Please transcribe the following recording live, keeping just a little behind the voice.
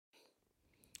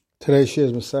Today she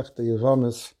is Masechta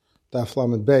Yevamos, Daf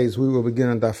Lamed Beis. We will begin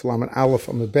on Daf Lamed Aleph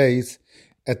on the Beis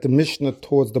at the Mishnah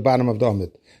towards the bottom of the Amid.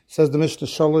 It says the Mishnah,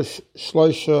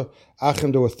 Shloisha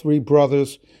Achim, there were three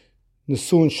brothers,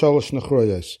 Nesun Shalosh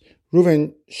Nechroyos.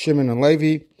 Reuven, Shimon, and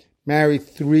Levi married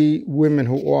three women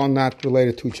who are not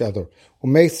related to each other.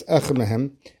 Umeis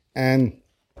Echim, and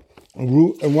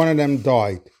one of them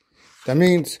died. That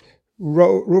means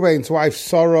Reuven's wife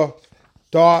Sarah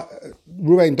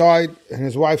Reuven died, and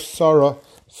his wife Sarah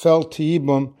fell to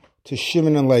Yibum to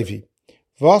Shimon and Levi.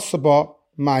 Vasaba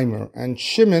Maimer, and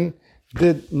Shimon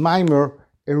did Maimer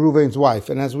in Reuven's wife.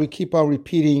 And as we keep on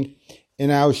repeating in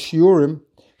our shiurim,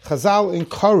 Chazal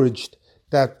encouraged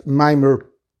that Maimer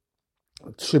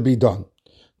should be done.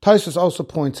 Taisus also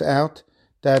points out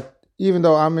that even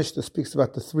though our Mishnah speaks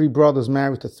about the three brothers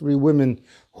married to three women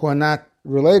who are not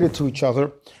related to each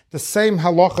other, the same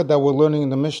halacha that we're learning in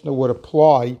the Mishnah would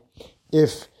apply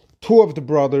if two of the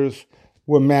brothers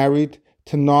were married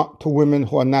to women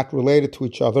who are not related to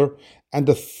each other, and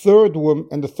the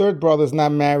third brother is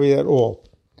not married at all.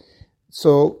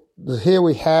 So here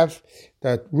we have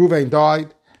that Reuven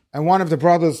died, and one of the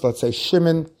brothers, let's say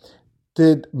Shimon,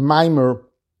 did Maimer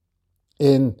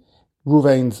in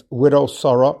Reuven's widow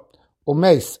Sarah, or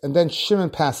Mace, and then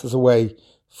Shimon passes away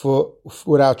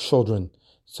without children.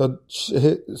 So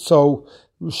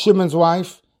Shimon's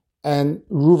wife and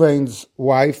Reuven's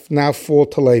wife now fall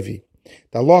to Levi.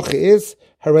 The halacha is,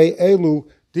 Harei Elu,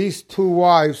 these two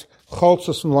wives,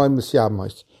 Choltzos M'loim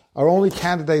Yevamos, are only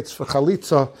candidates for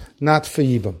Chalitza, not for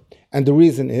Yibam. And the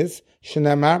reason is,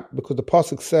 Shenemar, because the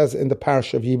pasuk says in the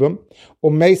parish of Yibam,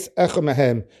 Umeis Echem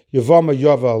Mehem Yevama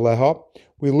Yava Aleha.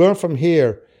 We learn from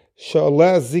here,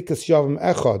 She'aleh Zikas Yavam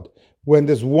Echad, when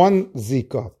there's one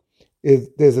Zika,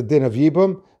 there's a din of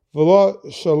Yibam, V'lo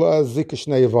She'aleh Zika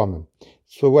Shnei Yevamim.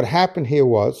 So what happened here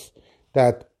was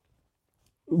that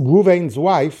Reuven's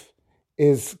wife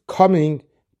is coming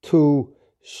to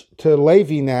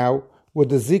Levi now with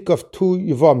the Zika of two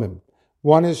Yevamim.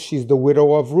 One is she's the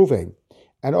widow of Reuven.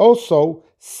 And also,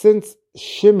 since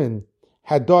Shimon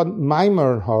had done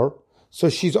Maimer on her, so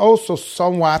she's also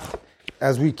somewhat,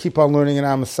 as we keep on learning in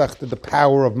our Masechta, the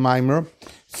power of Maimer,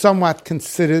 somewhat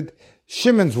considered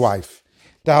Shimon's wife.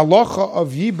 The halacha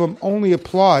of Yibam only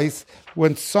applies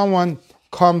when someone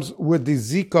comes with the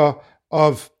Zika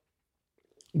of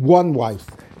one wife,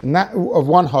 not of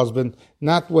one husband,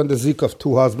 not when the Zika of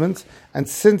two husbands. And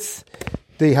since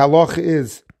the halacha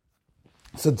is,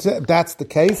 so that's the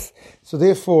case, so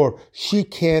therefore she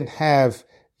can't have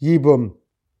Yibam,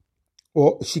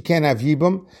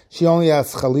 she only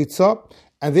has Chalitza,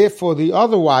 and therefore the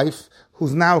other wife,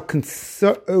 who's now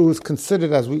who's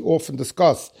considered, as we often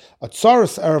discuss, a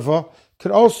Tsaras Erva,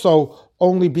 could also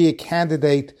only be a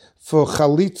candidate for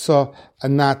Chalitza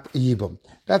and not Yibam.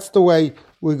 That's the way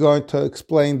we're going to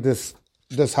explain this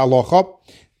halacha.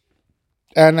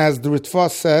 And as the Ritva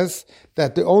says,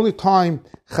 that the only time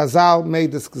Chazal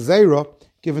made this Gezerah,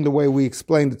 given the way we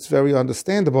explained, it's very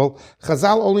understandable,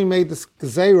 Chazal only made this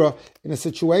Gezerah in a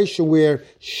situation where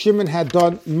Shimon had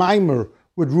done Maimer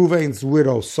with Reuven's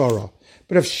widow, Sarah.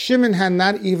 But if Shimon had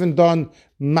not even done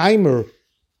Maimer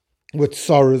with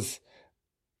Sarah,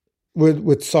 so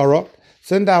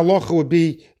then the halacha would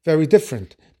be very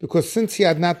different. Because since he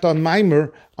had not done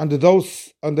Maimer under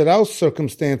those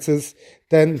circumstances,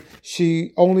 then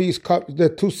she only is they're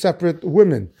two separate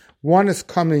women. One is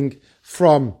coming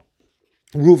from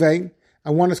Reuven,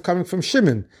 and one is coming from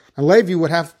Shimon. And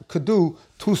Levi could do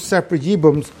two separate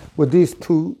yibums with these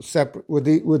two separate with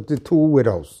the two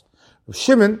widows. Rav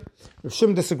Shimon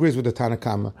disagrees with the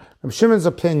Tanakama. Rav Shimon's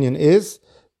opinion is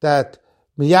that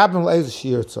miyabim le'ez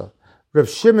shirtza. Rav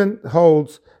Shimon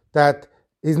holds that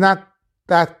he's not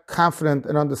that confident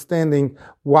in understanding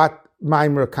what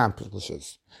Maimer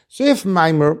accomplishes. So if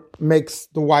Maimer makes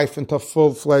the wife into a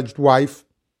full-fledged wife,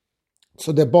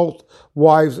 so they're both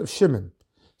wives of Shimon.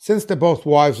 Since they're both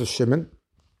wives of Shimon,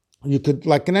 you could,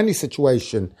 like in any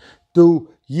situation, do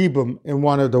Yibum in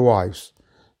one of the wives.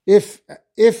 If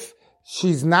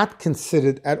she's not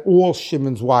considered at all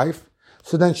Shimon's wife,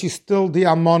 so then she's still the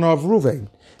Amana of Reuven.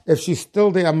 If she's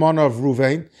still the Amana of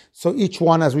Reuven, so each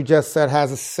one, as we just said,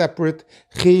 has a separate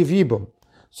Chiv Yibum.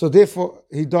 So therefore,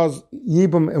 he does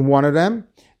Yibum in one of them,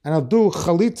 and he'll do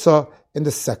Chalitza in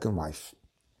the second wife.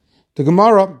 The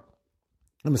Gemara,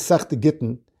 in Masechta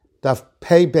Gittin, Daf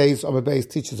Pei Beis Amud Beis,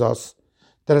 teaches us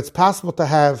that it's possible to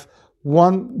have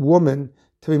one woman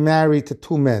to be married to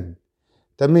two men.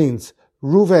 That means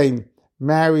Reuven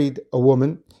married a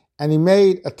woman, and he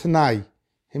made a Tanai.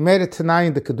 He made a Tanai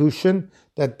in the Kedushin,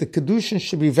 that the Kedushin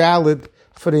should be valid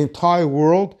for the entire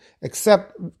world,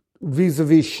 except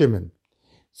vis-a-vis Shimon.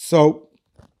 So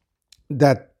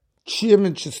that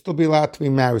Shimon should still be allowed to be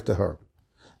married to her.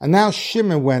 And now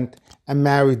Shimon went and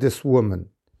married this woman.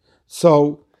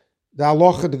 So the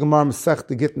halacha, the Gemara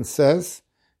Masechta Gittin says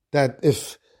that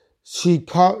if she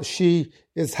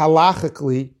is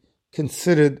halachically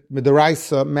considered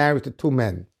midaraisa married to two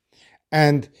men,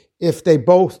 and if they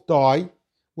both die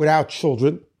without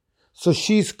children, so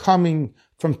she's coming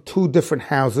from two different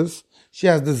houses. She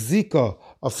has the zika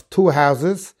of two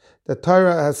houses. The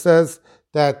Torah says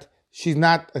that she's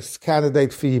not a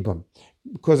candidate for Yibam.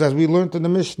 Because as we learned in the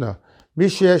Mishnah,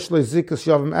 says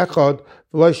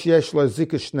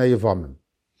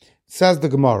the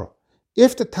Gemara,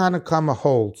 if the Tanna Kama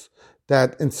holds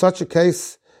that in such a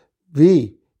case,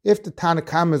 if the Tanna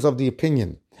Kama is of the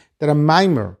opinion that a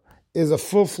mimer is a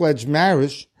full-fledged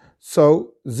marriage,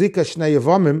 so Zika Shnei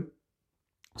Yevamim,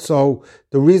 so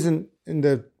the reason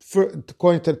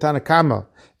according to the Tanna Kama,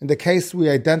 in the case we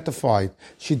identified,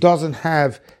 she doesn't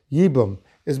have Yibam,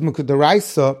 is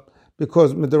Mukadaraisa,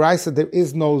 because Midaraisa there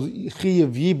is no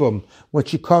Chiyav Yibam when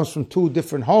she comes from two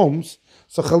different homes,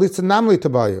 so Chalitza Namli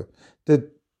Tabayu.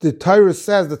 The Torah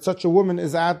says that such a woman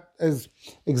is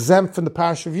exempt from the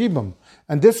parish of Yibam.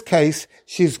 In this case,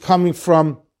 she's coming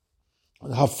from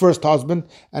her first husband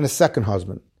and a second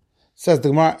husband. Says the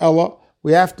Gemara Ella,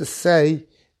 we have to say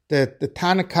that the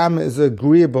Tanna Kama is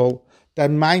agreeable that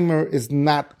Maimer is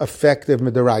not effective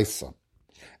Midaraisa.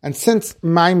 And since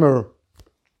Maimer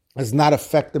is not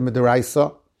effective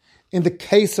Midaraisa, in the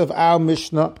case of our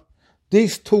Mishnah,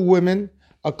 these two women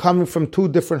are coming from two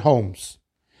different homes.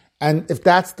 And if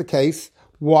that's the case,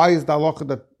 why is the halacha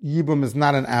that Yibam is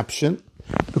not an option?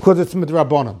 Because it's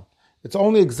Midrabanan. It's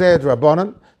only Gzeir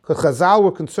Rabbanan, because Chazal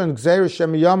were concerned Gzeir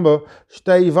Shem Yamba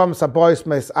Shtei Yevamos Habayis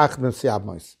Meis Achdim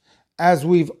Siyabmois. As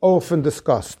we've often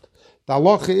discussed, the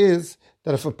halacha is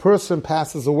that if a person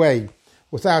passes away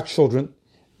without children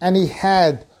and he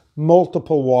had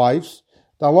multiple wives,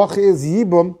 the halacha is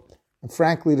Yibam, and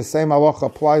frankly the same halacha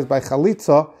applies by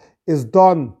Chalitza, is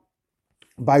done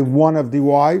by one of the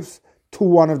wives to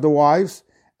one of the wives,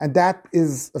 and that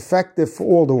is effective for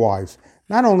all the wives.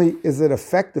 Not only is it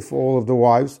effective for all of the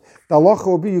wives, the halacha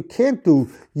will be you can't do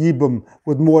Yibam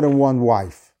with more than one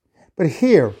wife. But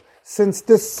here, since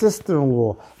this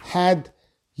sister-in-law had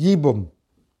Yibam,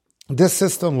 this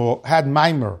sister-in-law had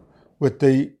Maimer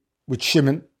with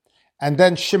Shimon, and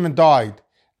then Shimon died,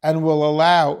 and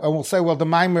we'll say, well, the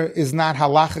Maimer is not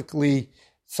halachically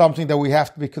something that we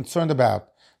have to be concerned about.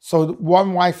 So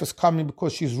one wife is coming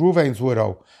because she's Ruvain's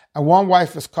widow, and one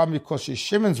wife is coming because she's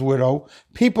Shimon's widow.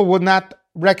 People would not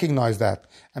recognize that.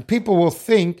 And people will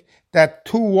think that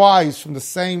two wives from the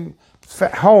same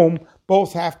home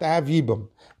both have to have Yibam.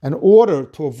 In order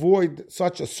to avoid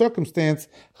such a circumstance,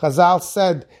 Chazal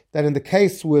said that in the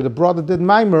case where the brother did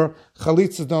Maimer,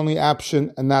 Chalitza is the only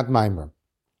option and not Maimer.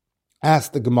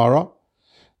 Asked the Gemara,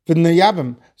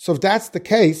 so if that's the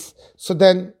case, so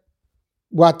then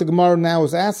what the Gemara now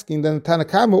is asking, then the Tanna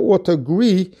Kama ought to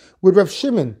agree with Rav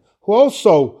Shimon, who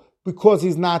also, because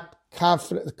he's not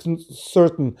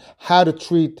certain how to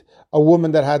treat a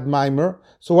woman that had Maimer,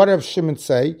 so what Rav Shimon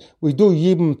say? We do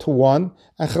Yibam to one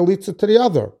and Chalitza to the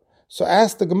other. So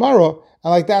ask the Gemara, and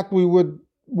like that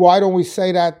why don't we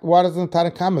say that? Why doesn't the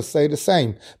Tanna Kama say the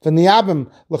same? V'niyabim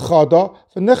l'chada,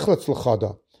 v'nichletz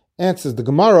l'chada. Answers the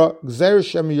Gemara, Gzeir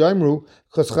Shem Yomru,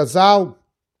 because Chazal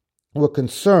were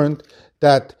concerned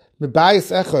that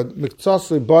Mibayis Echad,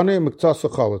 Miktsasli Bani, Miktsasli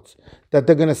Chalitz, that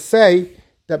they're going to say,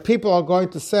 that people are going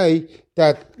to say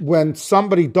that when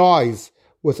somebody dies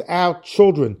without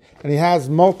children and he has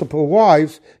multiple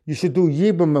wives, you should do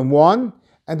Yibam in one,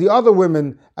 and the other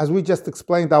women, as we just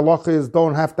explained, halacha is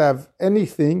don't have to have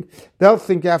anything. They'll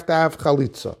think you have to have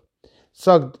Chalitza.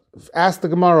 So ask the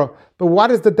Gemara, but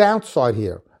what is the downside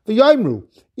here? The Yomru,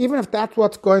 even if that's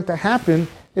what's going to happen,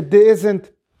 there isn't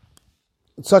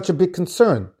such a big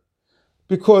concern,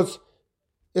 because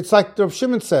it's like Rav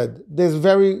Shimon said,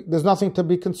 there's nothing to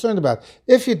be concerned about.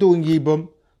 If you're doing Yibam,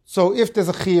 so if there's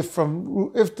a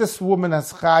Chiyav if this woman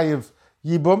has Chayiv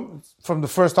Yibam from the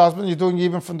first husband, you're doing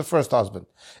Yibam from the first husband.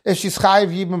 If she's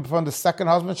Chayiv Yibam from the second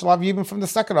husband, she'll have Yibam from the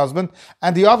second husband,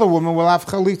 and the other woman will have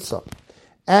Chalitza.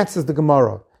 Answers the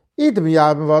Gemara,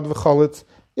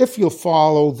 if you'll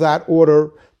follow that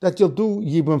order, that you'll do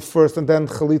Yibam first and then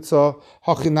Chalitza,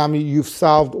 Hachinami, you've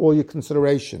solved all your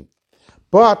consideration.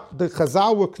 But the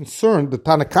Chazal were concerned, the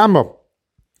Tanna Kama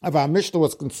of our Mishnah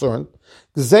was concerned,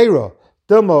 Gzeira,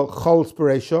 Dilma, Chalitz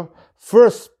Bereisha,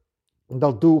 first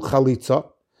they'll do Chalitza,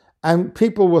 and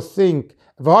people will think,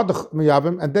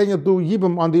 and then you'll do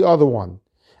Yibam on the other one.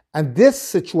 And this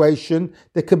situation,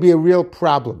 there could be a real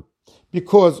problem,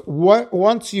 because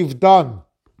once you've done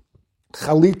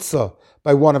Chalitza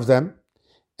by one of them,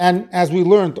 and as we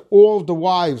learned, all the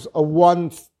wives of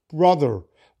one brother,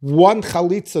 one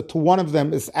chalitza to one of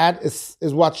them is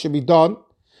what should be done.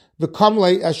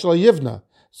 V'kamlei eshla yivna.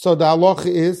 So the halacha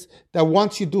is that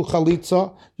once you do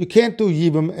chalitza, you can't do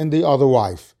yibum in the other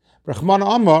wife. Rechman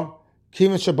Amar,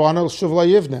 kima shabana shuvla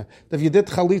yivna. If you did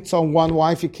chalitza on one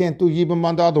wife, you can't do yibum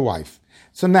on the other wife.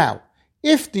 So now,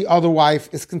 if the other wife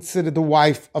is considered the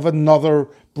wife of another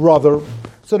brother,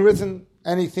 so there isn't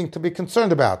anything to be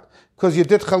concerned about, because you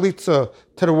did chalitza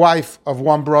to the wife of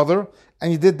one brother,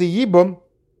 and you did the yibum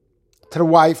to the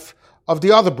wife of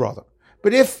the other brother.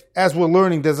 But if, as we're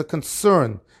learning, there's a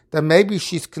concern that maybe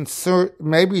she is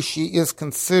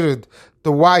considered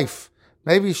the wife,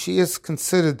 maybe she is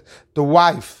considered the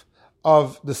wife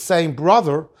of the same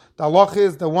brother, the halacha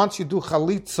is that once you do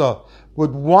chalitza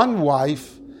with one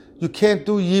wife, you can't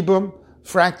do yibum.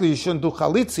 Frankly, you shouldn't do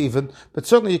chalitza even, but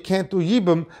certainly you can't do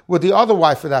yibum with the other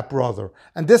wife of that brother.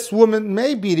 And this woman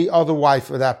may be the other wife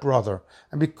of that brother.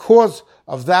 And because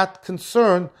of that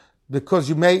concern, because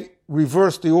you may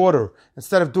reverse the order,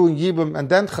 instead of doing yibum and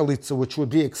then chalitza, which would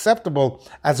be acceptable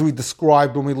as we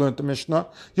described when we learned the Mishnah,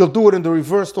 you'll do it in the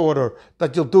reversed order,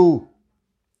 that you'll do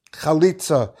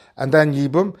chalitza and then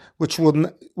yibum, which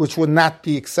would not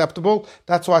be acceptable.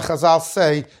 That's why Chazal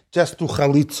say just do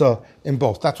chalitza in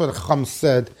both. That's what the Chacham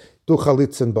said, do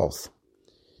chalitza in both.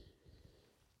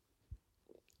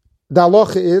 The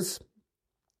halacha is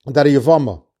that a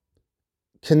Yevamos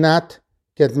cannot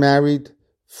get married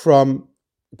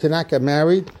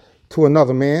to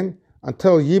another man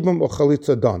until yibum or chalitza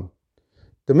are done.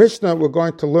 The Mishnah we're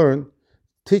going to learn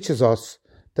teaches us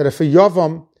that if a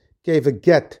Yavam gave a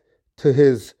get to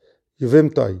his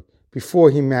Yevimtai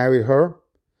before he married her,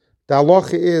 the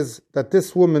halacha is that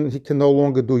this woman he can no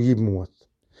longer do yibum with.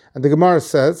 And the Gemara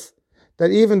says that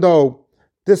even though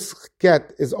this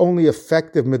get is only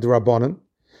effective midrabanan,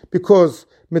 because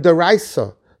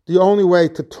midaraisa, the only way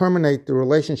to terminate the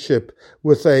relationship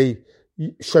with a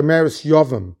shemeres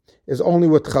yavam is only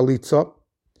with chalitza,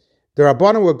 the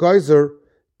Rabbanan were geyser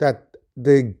that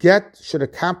the get should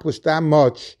accomplish that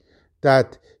much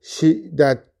that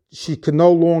she can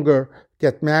no longer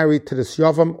get married to this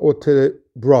yavam or to the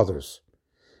brothers,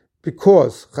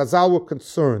 because Chazal were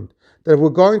concerned that if we're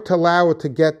going to allow her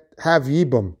to have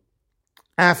yibum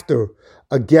after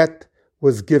a get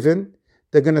was given,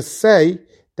 they're going to say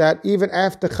that even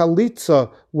after chalitza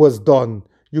was done,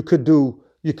 you could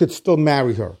still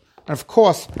marry her. And of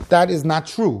course, that is not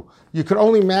true. You could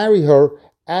only marry her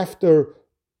if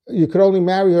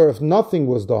nothing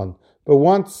was done. But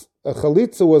once a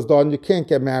chalitza was done, you can't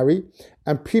get married,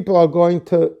 and people are going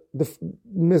to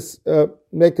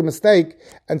make a mistake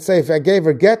and say, if I gave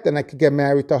her get, then I could get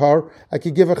married to her. I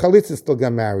could give her chalitza and still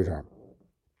get married to her.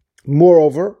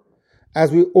 Moreover,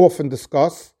 as we often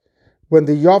discuss, when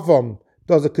the yavam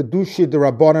does a kedushi the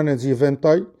rabbanan and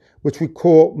ziventai, which we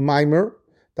call maimer,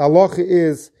 the halacha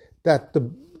is that the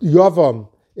yavam,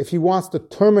 if he wants to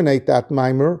terminate that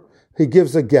maimer, he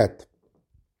gives a get.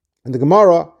 And the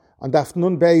Gemara on Daf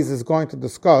Nun Beis is going to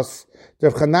discuss,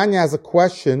 Rav Chananya has a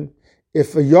question,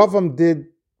 if a yavam did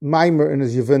maimer in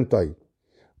his yavintai,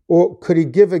 or could he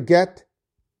give a get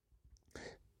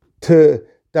that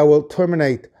will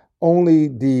terminate only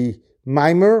the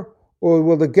maimer, or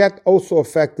will the get also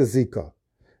affect the zika?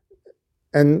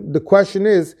 And the question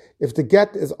is, if the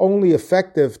get is only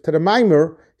effective to the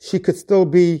maimer, she could still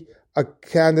be a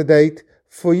candidate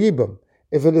for yibum.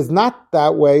 If it is not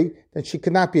that way, then she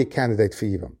cannot be a candidate for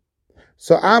yibum.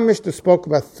 So our Mishnah spoke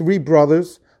about 3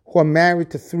 brothers who are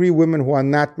married to 3 women who are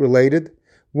not related.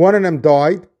 One of them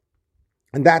died,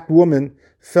 and that woman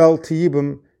fell to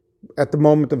yibum at the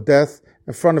moment of death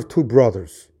in front of 2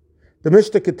 brothers. The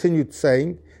Mishnah continued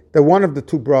saying that one of the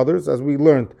 2 brothers, as we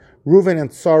learned, Reuven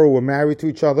and Sarah were married to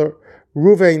each other.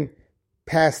 Reuven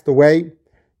passed away,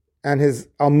 and his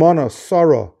almana,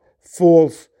 Sarah,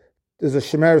 falls as a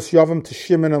shemeres yavam to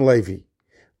Shimon and Levi.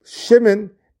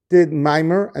 Shimon did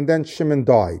maimer, and then Shimon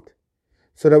died.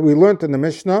 So that we learned in the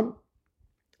Mishnah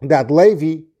that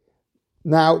Levi,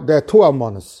 now there are 2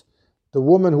 almanas. The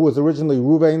woman who was originally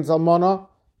Reuven's almana,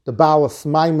 the Baalas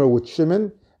maimer with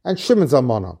Shimon, and Shimon's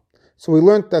almana. So we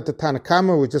learned that the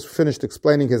Tanakama, we just finished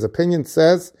explaining his opinion,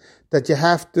 says that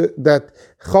that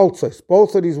chaltzos,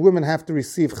 both of these women have to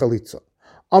receive chalitza.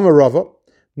 Amar Rava,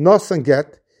 nos and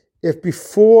get, if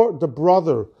before the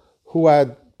brother who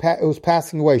was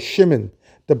passing away, Shimon,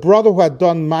 the brother who had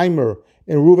done maimer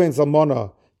in Reuven's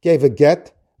almana gave a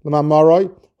get,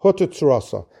 l'mamaroi, hoter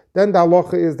tzurasa. Then the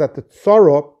halacha is that the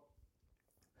tzara,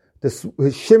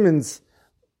 Shimon's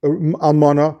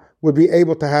almana, would be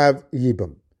able to have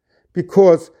yibum.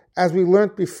 Because, as we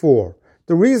learned before,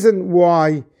 the reason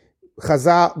why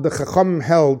Chazal, the Chachamim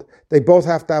held they both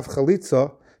have to have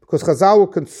chalitza, because Chazal were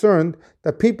concerned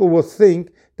that people will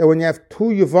think that when you have two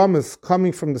Yevamos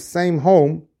coming from the same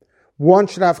home, one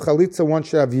should have chalitza, one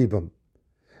should have yibam.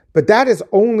 But that is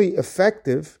only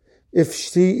effective if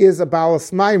she is a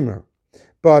balas maimer.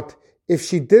 But if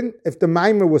the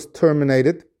maimer was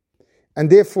terminated, and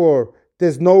therefore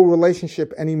there's no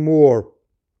relationship anymore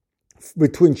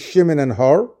between Shimon and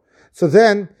her, so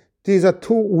then these are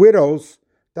two widows,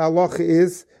 the halacha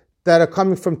is, that are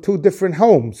coming from two different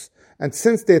homes. And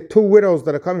since they're two widows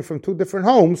that are coming from two different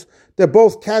homes, they're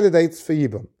both candidates for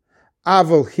Yibam.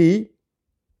 Aval he,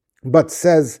 but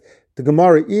says the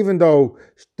Gemara, even though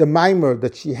the maimer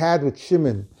that she had with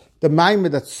Shimon, the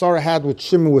maimer that Sarah had with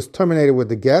Shimon was terminated with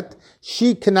the get,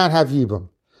 she cannot have Yibam.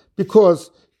 Because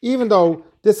even though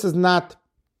this is not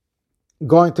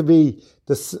going to be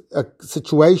a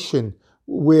situation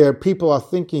where people are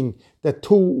thinking that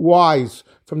two wives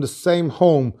from the same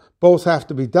home both have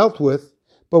to be dealt with,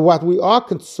 but what we are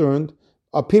concerned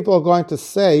are people are going to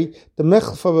say the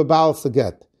mechaf of a baal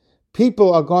get.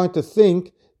 People are going to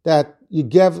think that you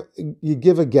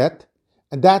give a get,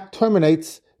 and that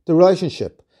terminates the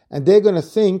relationship, and they're going to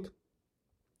think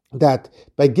that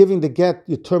by giving the get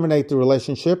you terminate the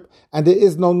relationship, and there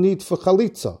is no need for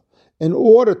chalitza. In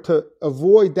order to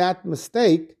avoid that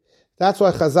mistake, that's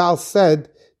why Chazal said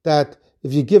that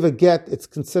if you give a get, it's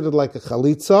considered like a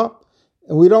chalitza.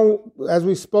 And we don't, as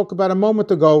we spoke about a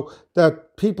moment ago,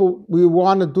 that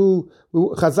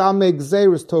Chazal make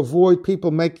zeros to avoid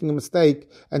people making a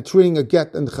mistake and treating a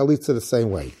get and the chalitza the same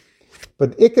way.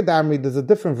 But Ikadamri, there's a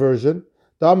different version.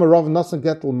 The Amarav Nasan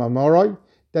get l'mamorai,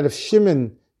 that if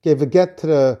Shimon gave a get to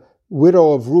the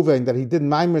widow of Ruvain that he did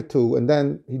maimer to, and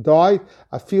then he died,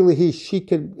 I feel she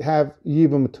could have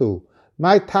yibam too.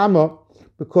 My tama,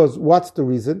 because what's the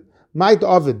reason? My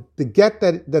David, the get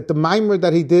that the maimer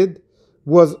that he did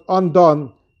was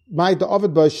undone. My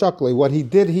David by Shakli, what he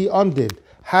did, he undid.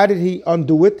 How did he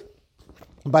undo it?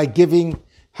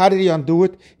 How did he undo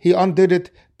it? He undid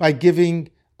it by giving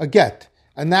a get.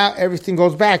 And now everything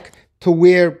goes back to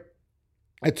where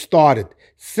it started.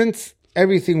 Since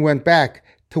everything went back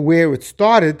to where it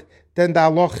started, then the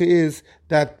halacha is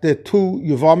that the two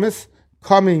Yevamos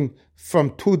coming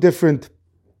from two different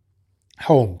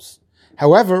homes.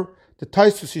 However, the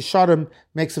Tosfos Yesharim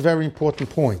makes a very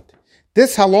important point.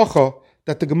 This halacha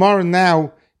that the Gemara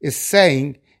now is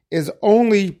saying is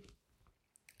only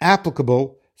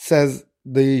applicable, says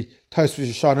the Tosfos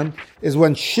Yesharim, is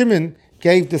when Shimon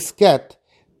gave the get,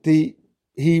 he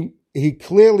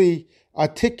clearly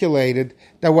articulated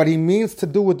that what he means to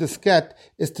do with the get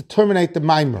is to terminate the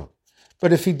maimer.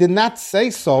 But if he did not say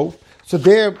so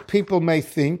there people may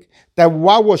think that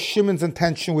what was Shimon's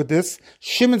intention with this?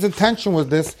 Shimon's intention with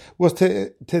this was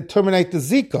to terminate the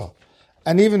zika.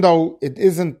 And even though it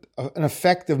isn't an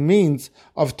effective means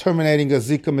of terminating a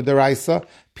zika midaraisa,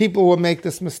 people will make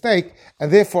this mistake,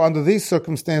 and therefore under these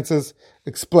circumstances,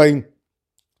 explain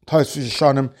Tosfos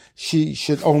Yesharim, she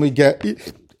should only get,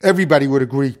 everybody would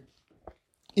agree,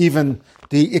 even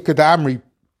the Ikadamri,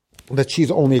 that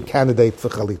she's only a candidate for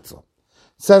chalitza.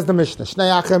 Says the Mishnah,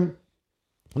 Shnei Achim,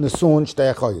 Nesun,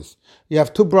 Shtei Achayis. You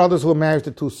have two brothers who were married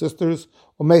to two sisters,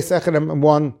 and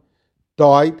one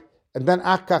died, and then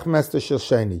Akkach Mester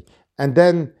Shilsheni, and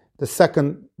then the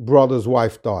second brother's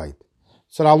wife died.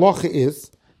 So the halacha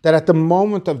is that at the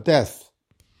moment of death,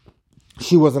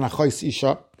 she was an Achayis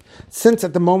Isha. Since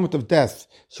at the moment of death,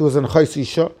 she was an Achayis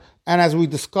Isha, and as we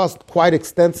discussed quite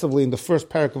extensively in the first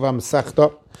parak of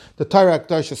Masechta, the Torah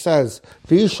Kedusha says,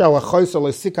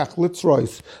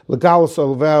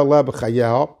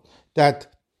 that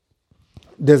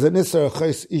there's an Isra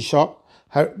Achayis Isha.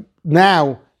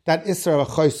 Now, that Isra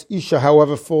Achayis Isha,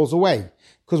 however, falls away.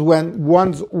 Because when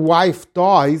one's wife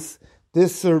dies,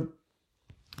 this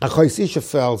Achayis Isha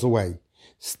falls away.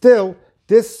 Still,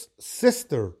 this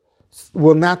sister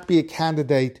will not be a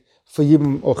candidate for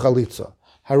Yibam or Chalitza.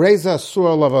 Hareza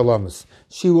Asura Lav Alamis.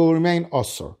 She will remain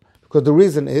Asur. Because the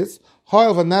reason is,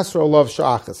 Ha'il V'Nesra Lav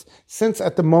Sha'achas. Since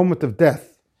at the moment of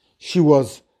death, she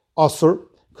was Asur,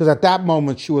 because at that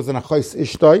moment she was in a Chais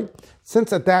Ishtoi.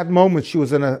 Since at that moment she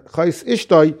was in a Chais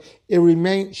Ishtoi,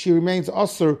 she remains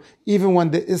Asur even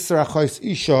when the Isra Chais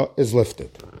Isha is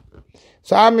lifted.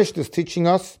 So our Mishnah is teaching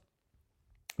us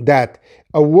that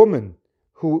a woman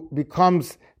who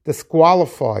becomes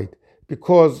disqualified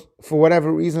because, for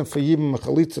whatever reason, for Yibam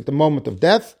Chalitza at the moment of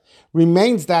death,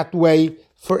 remains that way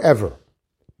forever.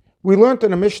 We learned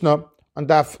in a Mishnah on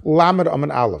Daf Lamed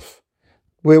Amud Aleph,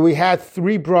 where we had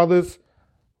three brothers,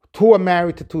 two are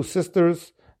married to two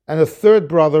sisters, and a third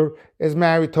brother is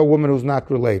married to a woman who's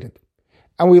not related.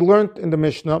 And we learned in the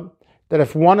Mishnah that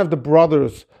if one of the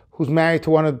brothers who's married to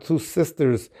one of the two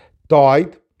sisters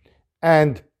died,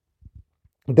 and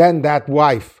then that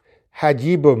wife had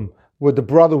yibum with the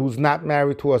brother who's not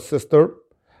married to her sister,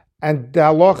 and the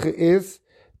halacha is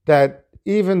that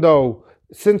even though,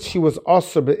 since she was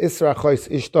asur be'isra chois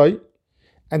ishtoi,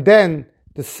 and then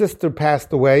the sister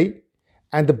passed away,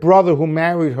 and the brother who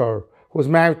was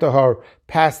married to her,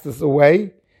 passed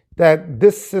away, that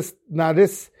this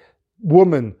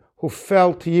woman who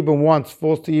fell to yibum once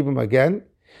falls to yibum again.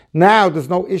 Now there's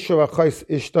no issue of chois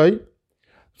ishtoi.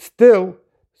 Still,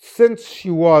 since she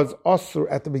was asur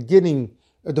at the beginning,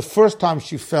 the first time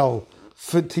she fell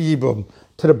to yibum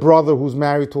to the brother who's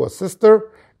married to her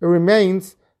sister, it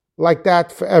remains like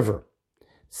that forever.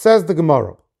 Says the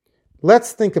Gemara.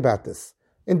 Let's think about this.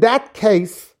 In that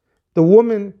case, the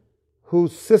woman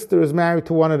whose sister is married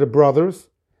to one of the brothers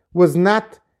was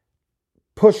not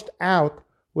pushed out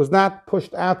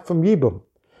from yibum.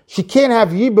 She can't have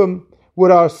yibum with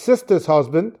her sister's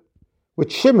husband,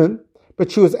 with Shimon,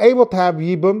 but she was able to have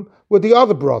yibum with the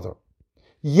other brother.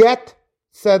 Yet,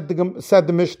 said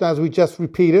the Mishnah, as we just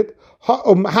repeated, she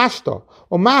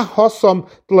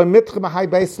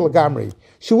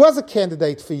was a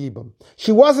candidate for yibum.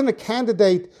 She wasn't a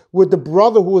candidate with the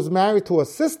brother who was married to her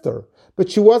sister, but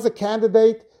she was a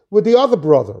candidate with the other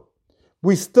brother.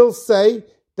 We still say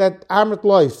that Amrit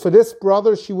Lois, for this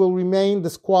brother, she will remain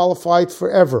disqualified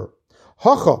forever.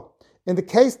 Hacha, in the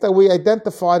case that we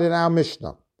identified in our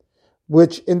Mishnah,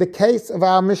 which in the case of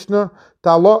our Mishnah,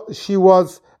 she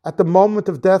was, at the moment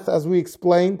of death, as we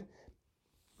explained,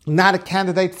 not a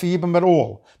candidate for Yibam at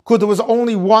all. Because there was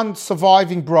only one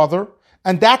surviving brother,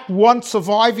 and that one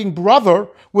surviving brother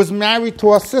was married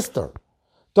to her sister.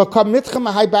 That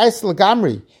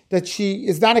she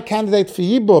is not a candidate for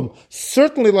Yibum.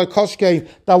 Certainly, like Koshke,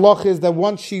 the halacha is that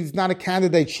once she's not a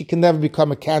candidate, she can never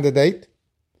become a candidate.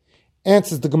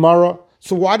 Answers the Gemara.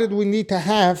 So why did we need to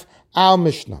have our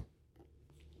Mishnah?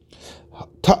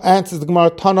 Answers the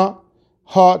Gemara. Tana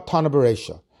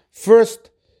Beresha. First,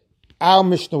 our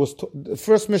Mishnah the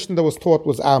first Mishnah that was taught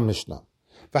was our Mishnah.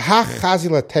 But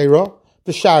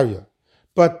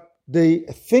the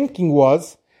thinking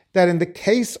was that in the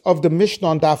case of the Mishnah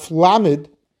on Daf Lamed,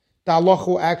 the halacha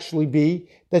will actually be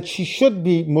that she should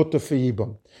be mutter for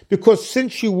Yibum. Because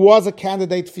since she was a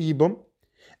candidate for Yibum,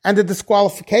 and the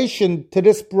disqualification to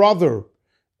this brother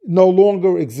no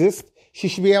longer exists, she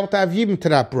should be able to have Yibum to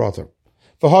that brother.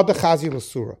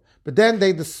 But then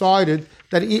they decided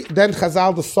then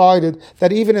Chazal decided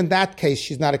that even in that case,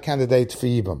 she's not a candidate for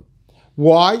Yibum.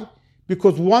 Why?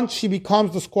 Because once she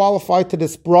becomes disqualified to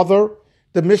this brother,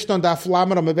 the Mishnah on Daf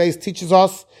Lamed Amud Beis teaches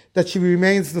us that she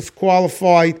remains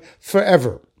disqualified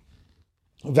forever.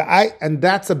 And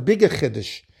that's a bigger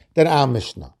chiddush than our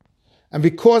Mishnah. And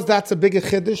because that's a bigger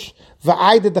chiddush,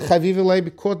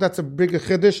 because that's a bigger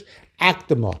chiddush,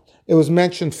 Akdama. It was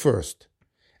mentioned first.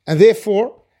 And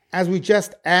therefore, as we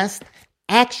just asked,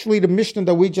 actually the Mishnah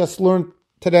that we just learned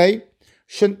today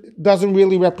doesn't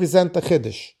really represent the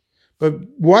chiddush. But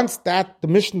once the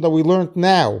Mishnah that we learned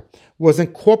now was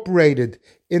incorporated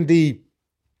in the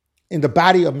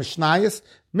body of Mishnayos,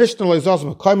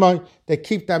 they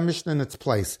keep that Mishnah in its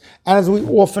place. And as we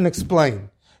often explain,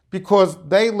 because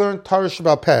they learned Torah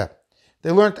Sheba'al Peh,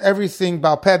 they learned everything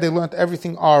Ba'al Peh, they learned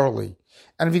everything orally.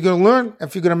 And if you're going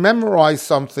to memorize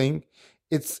something,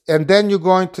 and then you're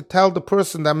going to tell the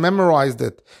person that memorized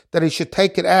it that he should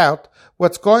take it out,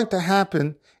 what's going to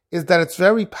happen is that it's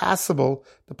very possible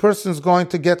the person is going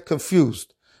to get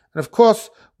confused. And of course,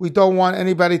 we don't want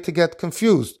anybody to get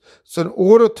confused. So in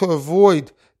order to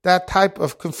avoid that type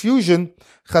of confusion,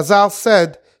 Chazal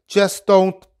said,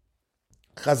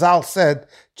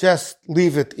 just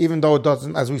leave it, even though it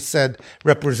doesn't, as we said,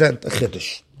 represent a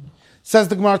chiddush. Says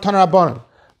the Gemara Tana Rabbanan,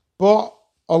 Bo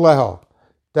Aleha,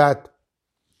 that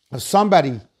if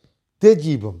somebody did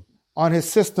yibum on his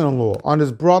sister-in-law, on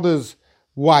his brother's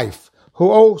wife, who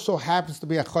also happens to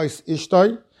be a chois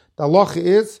ishtoi, the halacha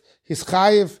is he's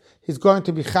going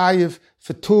to be chayiv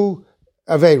for two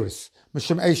averis,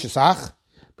 mishum eishes ach,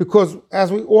 because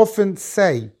as we often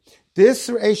say, the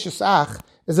isser eishes ach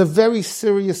is a very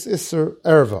serious isser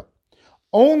erva.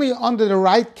 Only under the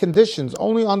right conditions,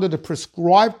 only under the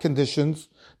prescribed conditions,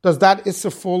 does that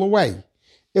isser fall away.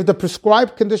 If the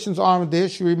prescribed conditions aren't there,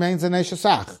 she remains an eishes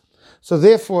ach. So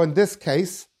therefore, in this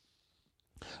case,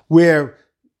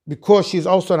 because she's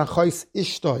also an achos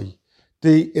ishtoi,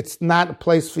 it's not a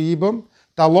place for yibum.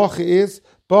 The halacha is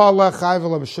ba'ala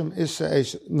chayvel mishum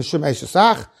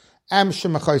eishasach and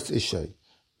mishum achos ishtoi.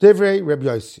 Divrei Reb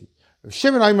Yossi.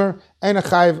 Shimon Aimer ein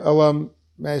chayv elam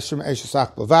mishum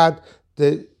eishasach bavad.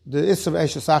 The issue of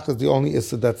eishasach is the only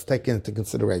issue that's taken into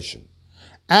consideration.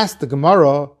 Ask the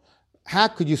Gemara, how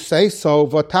could you say so?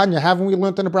 Vatanya, haven't we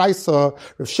learned in the Brisa?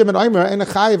 Rav Shimon Omer, en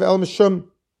chayiv el mishum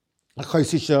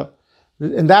achos isha.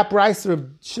 In that Brisa, Rav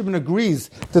Shimon agrees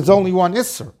there's only one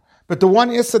Isser. But the one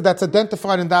Isser that's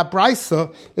identified in that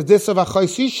Brisa is this of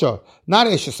achos isha, not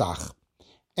eshesach.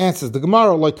 Answers the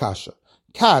Gemara, loy kasha.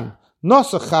 Kan,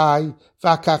 nosa chai,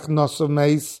 vakach nosa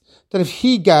meis, that if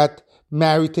he got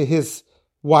married to his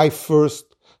wife first,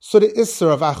 so the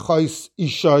Isser of achos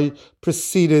isha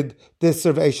preceded the Isser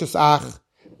of eshesach.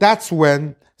 That's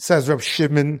when, says Rav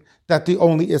Shimon, that the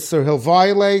only Isser he'll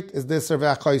violate is the Isser of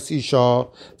achos isha,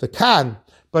 the kan.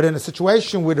 But in a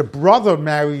situation where the brother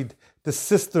married the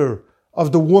sister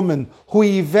of the woman who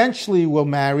he eventually will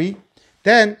marry,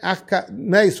 then that the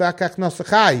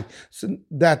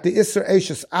Isser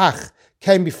Eishes Ach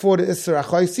came before the Isser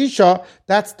Achos Isha.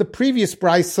 That's the previous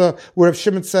brisa where Rav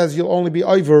Shimon says you'll only be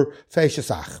over for Eishes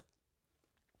Ach.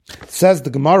 Says the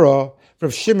Gemara,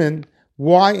 Rav Shimon,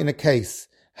 why in a case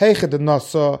Heichad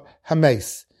Nasa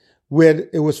Hames, where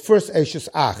it was first Eishes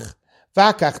Ach,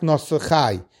 Vakach Nasa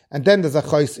Chai, and then there's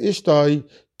Achos Ishtoi,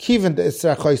 Kiven the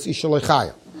Isser Achos Isha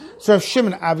Lechaya. So Rav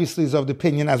Shimon obviously is of the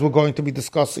opinion, as we're going to be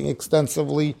discussing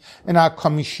extensively in our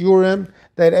Komishurim,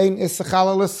 that ain't Isser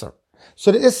Chalal Isser.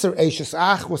 So the Isser Eishes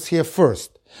Ach was here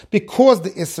first. Because the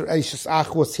Isser Eishes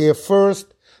Ach was here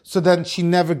first, so then she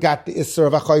never got the Isser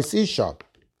of Achos Isha.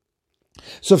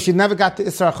 So if she never got the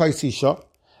Isser Achos Isha,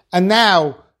 and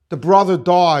now the brother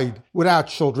died without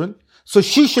children, so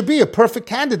she should be a perfect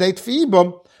candidate for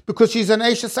Ibam, because she's an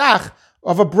Eishes Ach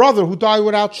of a brother who died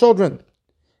without children.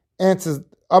 Answers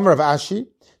Amar Rav Ashi,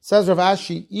 says Rav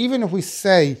Ashi, even if we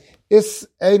say ein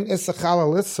Isser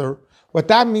Chalal Isser, what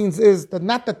that means is that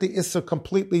not that the Isser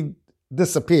completely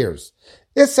disappears.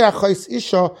 Isser Achos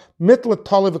Isha mitla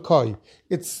tali v'koi.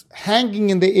 It's hanging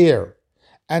in the air.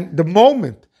 And the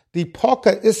moment the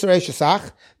Poka Isser Eishes Ach,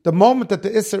 the moment that the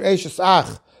Isser Eishes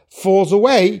Ach falls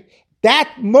away,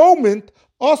 that moment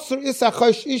Osir Isser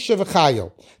Achos Isha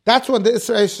v'chayil. That's when the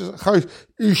Isser Eishes Achos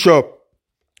Isha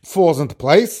falls into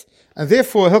place. And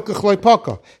therefore, Hilkach Loi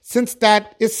Paka, since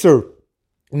that Isser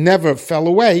never fell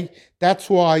away, that's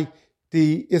why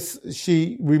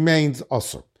she remains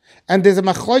Osir. And there's a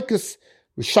Machloikis,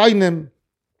 Rishayim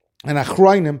and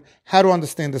Achroinim, how to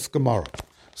understand this Gemara.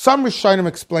 Some Rishayim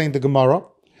explain the Gemara,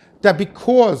 that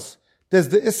because there's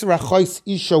the Isser Achos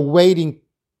Isha waiting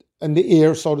in the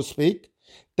air, so to speak,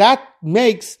 that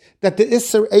makes that the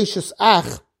Isser Eishes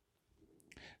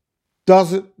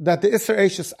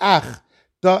Ach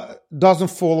doesn't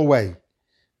fall away.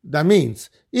 That means,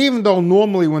 even though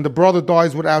normally when the brother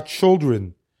dies without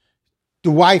children, the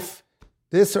wife,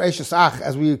 the Isser Eishes Ach,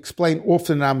 as we explain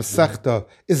often in our Masechta,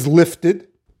 is lifted.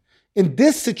 In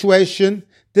this situation,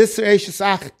 the Isser Eishes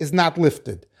Ach is not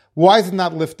lifted. Why is it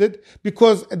not lifted?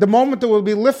 Because at the moment it will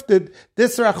be lifted, the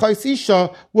Isser Achos Isha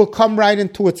will come right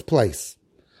into its place.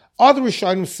 Other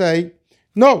Rishonim say,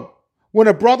 no, when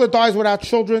a brother dies without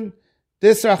children,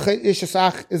 this Eishes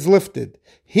Ach is lifted.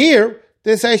 Here,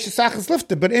 this Eishes Ach is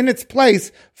lifted, but in its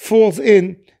place falls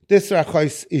in this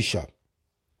Achos Isha.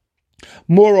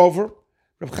 Moreover,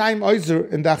 Reb Chaim Oizer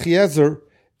in the Achiezer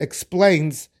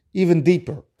explains even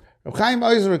deeper. Reb Chaim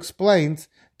Oizer explains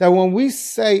that when we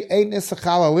say Ein Isser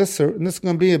Chalal Isser, and this is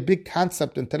going to be a big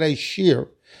concept in today's shir,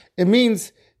 it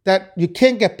means that you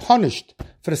can't get punished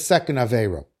for the second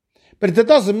Aveira. But it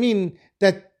doesn't mean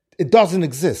that it doesn't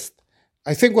exist.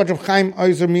 I think what Reb Chaim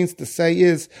Oizer means to say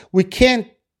is, we can't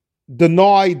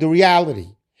deny the reality.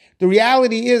 The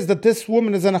reality is that this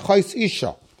woman is an Achos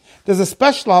Isha. There's a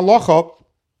special halacha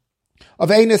of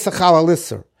Ein Isser Chalal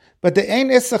Isser. But the Ein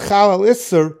Isser Chalal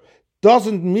Isser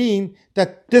doesn't mean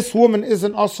that this woman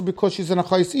isn't also because she's an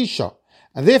Achos Isha.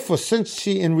 And therefore, since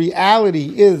she in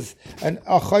reality is an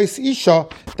Achos Isha,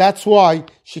 that's why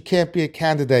she can't be a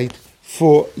candidate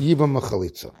for Yibam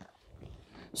Mechalitza.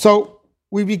 So,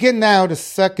 we begin now the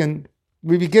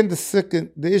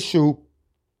issue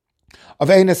of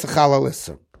Ein Isser Chalal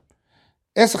Isser.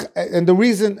 And the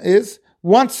reason is,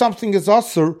 once something is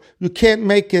Asur, you can't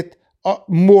make it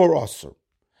more Asur.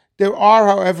 There are,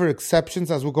 however, exceptions,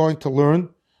 as we're going to learn,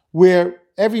 where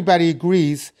everybody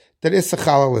agrees that Isser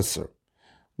Chalal Isser.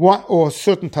 One, or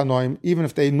certain Tanoim, even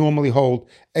if they normally hold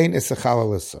Ein Isser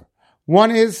Chalal Isser. One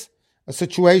is a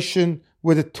situation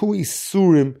where the two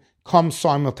Isurim come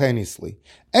simultaneously.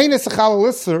 Ein Isser Chalal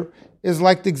Isser is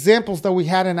like the examples that we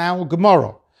had in our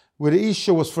Gemara, where the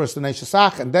Isha was first an Eishes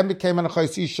Ach and then became an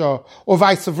Achos Isha, or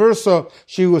vice versa.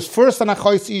 She was first an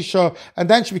Achos Isha and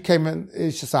then she became an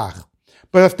Eishes Ach.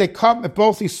 But if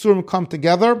both Isurim come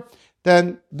together,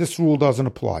 then this rule doesn't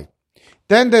apply.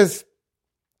 Then there's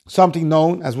something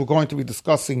known, as we're going to be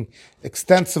discussing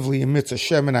extensively in Mitzvah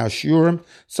Shem and our Shiurim,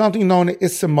 something known as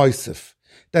Issa Moisif,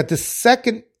 that the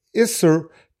second Isser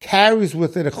carries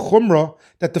with it a Chumrah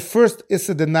that the first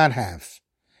Issa did not have.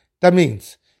 That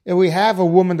means, if we have a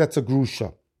woman that's a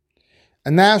Grusha,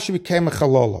 and now she became a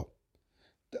Chalola,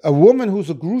 a woman who's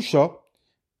a Grusha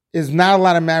is not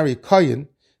allowed to marry a Kohen,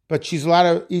 but she's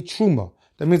allowed to eat Truma.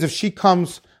 That means if she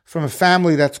comes from a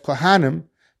family that's Kohanim,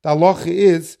 the halacha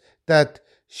is that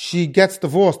she gets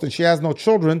divorced and she has no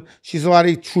children, she's allowed to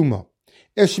eat Truma.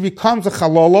 If she becomes a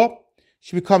Chalola,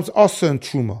 she becomes Asa in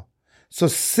Truma. So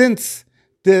since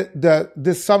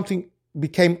this something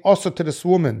became Asa to this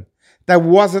woman that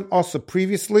wasn't Asa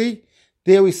previously,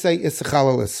 there we say Issa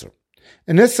Chalal Isser.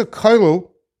 And Issa Kailul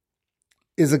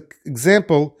is an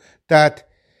example that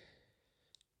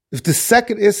if the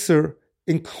second Isser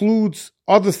includes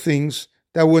other things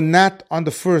that were not on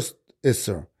the first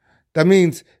Isser. That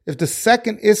means if the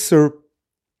second Isser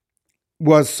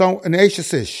was an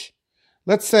Eishes Ish,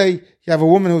 let's say you have a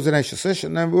woman who's an Eishes Ish,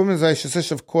 and then a woman who's an Eishes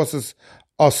Ish, of course, is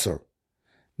Asr.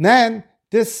 Then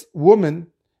this woman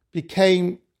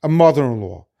became a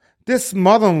mother-in-law. The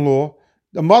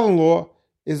mother-in-law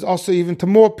is also even to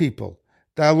more people.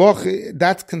 The halacha,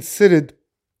 that's considered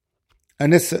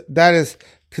an Issa, that is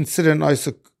considered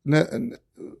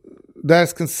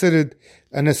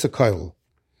an Issa Kail.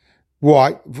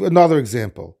 Why? Another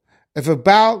example. If a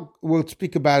Baal, we'll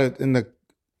speak about it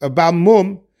a Baal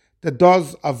Mum that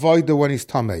does Avoida when he's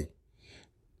Tameh.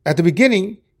 At the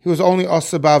beginning, he was only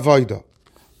Asa Ba'avoida.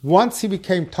 Once he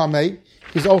became Tameh,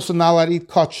 he's also not allowed to eat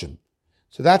Kachim.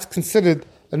 So that's considered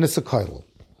an Issa Kail.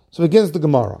 So begins the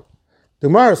Gemara. The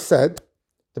Gemara said,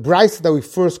 the Brisa that we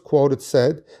first quoted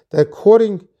said that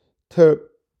according to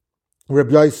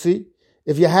Rabbi Yossi,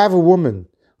 if you have a woman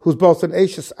who's both an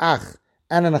Eishes Ach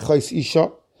and an Achais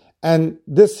Isha, and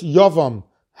this Yavam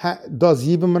does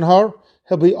Yibam in her,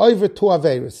 he'll be over two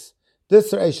Averis.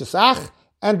 This are Eishes Ach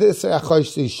and this are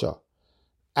Achais Isha.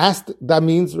 That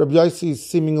means Rabbi Yossi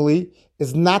seemingly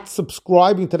is not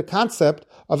subscribing to the concept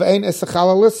of Ein Issa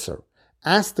Chalal Isser.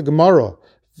 Ask the Gemara,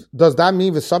 does that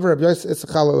mean V'savar Rabbi Yossi Issa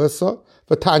Chalal Isser?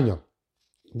 V'tanya.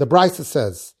 The Brisa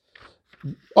says,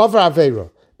 over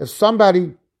Aveira, if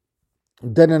somebody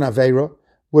did an Aveira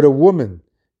with a woman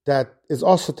that is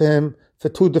also to him for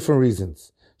two different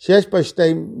reasons. Sheesh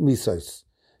b'shtei misos.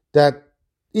 That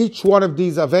each one of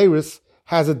these Aveiros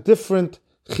has a different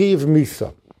chiv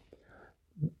misa.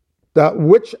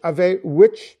 Which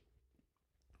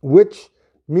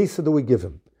misa do we give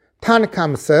him?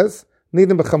 Tanakam says,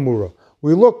 Nidim b'chamura.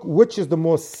 We look which is the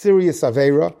most serious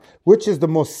Aveira, which is the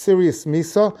most serious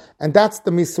misa, and that's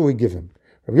the misa we give him.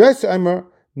 Rabbi Yossi Eimer,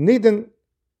 Nidim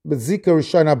b'zika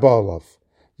rishona ba'alav.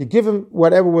 You give him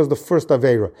whatever was the first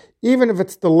Aveira, even if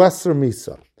it's the lesser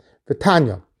misa.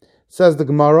 V'tanya, says the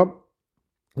Gemara,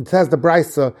 it says the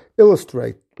Brisa,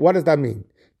 illustrate. What does that mean?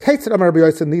 You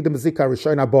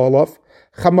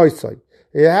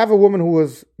have a woman who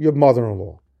is your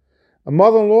mother-in-law. A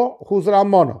mother-in-law who's an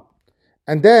almana.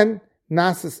 And then,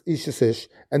 Nasis Ishisish,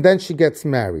 and then she gets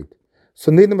married.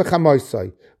 So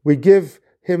we give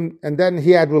him, and then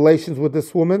he had relations with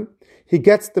this woman. He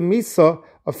gets the misa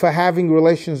for having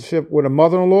relationship with a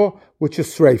mother-in-law, which is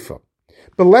sreifa.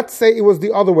 But let's say it was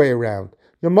the other way around.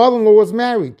 Your mother-in-law was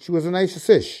married. She was an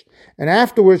Eishesish. And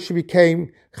afterwards she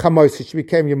became Chamoisi. She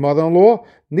became your mother-in-law.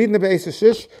 Nidna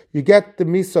be'Eishesish, you get the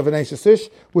misa of an Eishesish,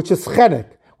 which is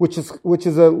chenek, which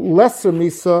is a lesser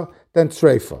misa than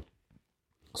sreifa.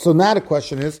 So now the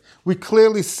question is, we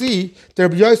clearly see that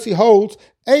Rabbi Yossi holds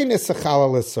ein issa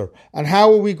chalal isser. And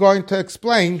how are we going to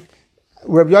explain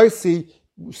Rabbi Yossi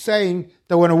saying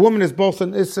that when a woman is both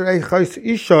an isser eichos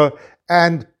isha,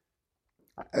 and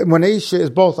when Isha is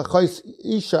both a chais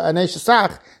Isha and Isha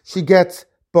Sach, she gets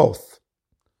both.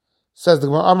 Says the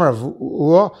Gemara, Amar of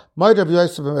Rabbi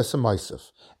Yosef and Issa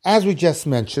Moisef. As we just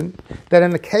mentioned, that in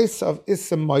the case of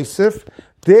Issa Moisef,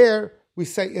 there we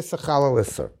say Issa Chalal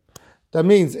Isser. That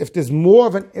means if there's more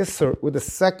of an Isser with a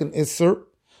second Isser,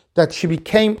 that she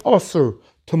became Osir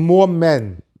to more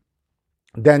men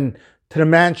than to the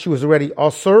man she was already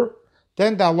Osir,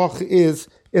 then the halacha is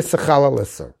Issa Chalal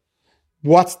Isser.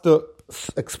 What's the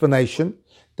explanation?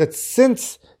 That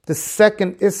since the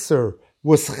second Isser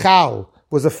was Chal,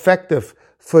 was effective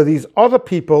for these other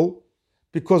people,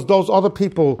 because those other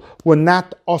people were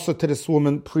not also to this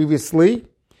woman previously,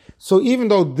 so even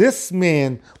though this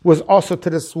man was also to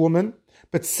this woman,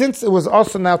 but since it was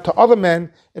also now to other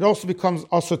men, it also becomes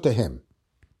also to him.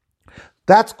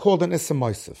 That's called an Issa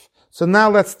Moisef. So now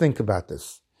let's think about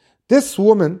this. This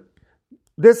woman,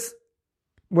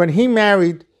 when he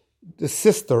married the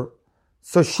sister,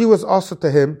 so she was also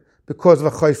to him because of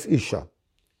a chais isha.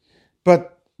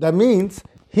 But that means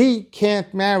he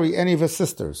can't marry any of his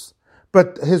sisters.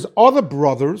 But his other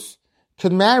brothers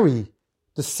can marry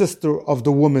the sister of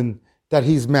the woman that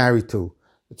he's married to.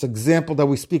 It's an example that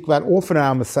we speak about often in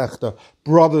our Masechta,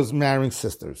 brothers marrying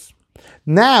sisters.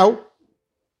 Now,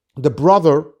 the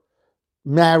brother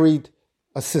married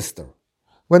a sister.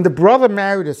 When the brother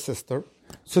married a sister,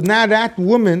 so now that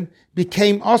woman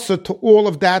became also to all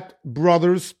of that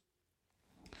brothers,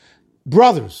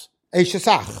 Eishes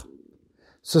Ach.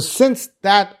 So since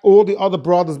that all the other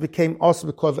brothers became also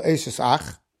because of Eishes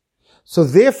Ach, so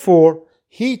therefore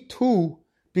he too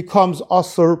becomes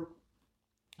also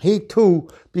to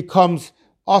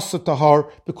her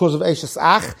because of Eishes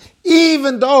Ach,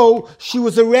 even though she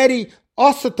was already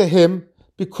also to him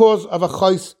because of a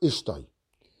Chais Ishtay.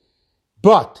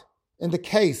 But in the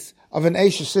case of an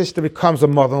Eishes Ish that becomes a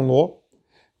mother-in-law,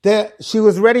 she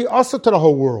was already also to the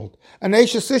whole world. An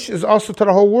Eishes Ish is also to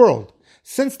the whole world.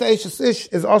 Since the Eishes Ish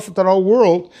is also to the whole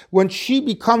world, when she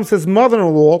becomes his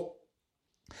mother-in-law,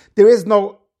 there is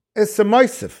no Issa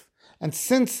Moisif. And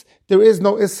since there is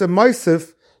no Issa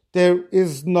Moisif,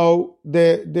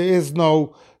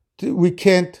 we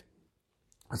can't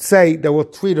say that we'll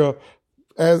treat her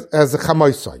as a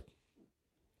Chamoisai.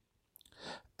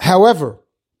 However,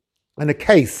 in a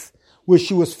case where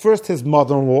she was first his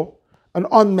mother-in-law, an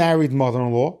unmarried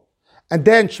mother-in-law, and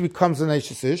then she becomes an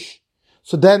Eishes Ish,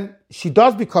 so then she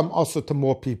does become also to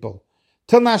more people.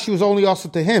 Till now she was only also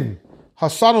to him, her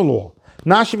son-in-law.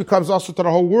 Now she becomes also to the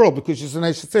whole world because she's an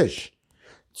Eishes Ish.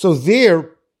 So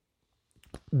there,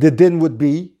 the din would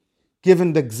be,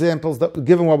 given the examples,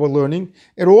 given what we're learning,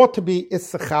 it ought to be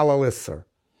Issa Chal al Isser.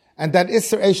 And that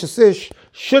Isser Eishes Ish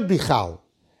should be Chal.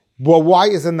 Well, why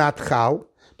is it not Chal?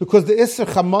 Because the Isser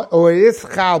or it is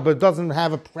Chal, but it doesn't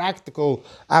have a practical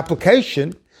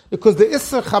application. Because the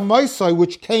Isser Chamoisai,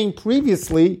 which came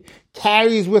previously,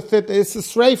 carries with it the Isser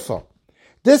Sreifa.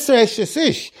 This Eishes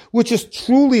Ish, which is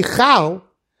truly Chal,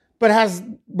 but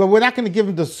we're not going to give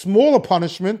him the smaller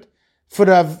punishment for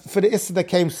the Isser that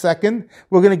came second.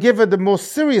 We're going to give her the more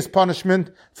serious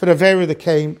punishment for the Vera that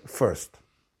came first.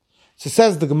 So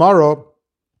says the Gemara,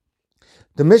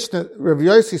 the Mishnah, Rabbi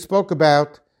Yossi spoke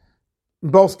about in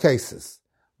both cases,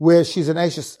 where she's an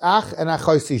Eishes Ach and a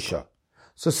Chais Isha.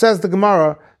 So says the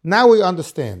Gemara, now we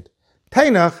understand.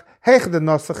 Tainach hechde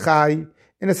nosachai,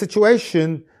 in a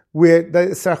situation where the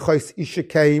Isser Chais Isha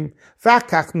came,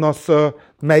 v'akach nosa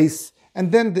meis,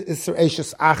 and then the Isser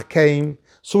Eishes Ach came.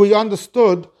 So we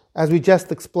understood, as we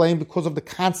just explained, because of the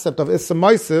concept of Isser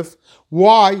Moisif,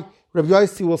 why Rabbi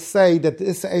Yossi will say that the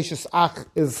Isser Eishes Ach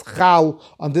is Chal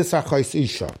on this Chais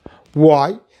Isha.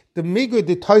 Why? The Migui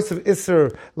the Tois of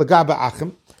Isser Lagaba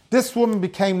Achim. This woman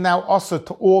became now also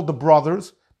to all the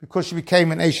brothers because she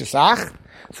became an Eishes Ach.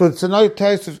 So it's another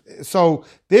Toisif. So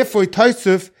therefore,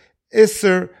 Toisif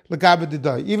Isser Lagaba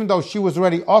Didai. Even though she was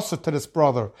already also to this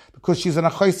brother because she's an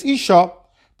Achais Isha,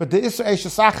 but the Isser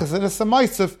Eishes Ach is an Isser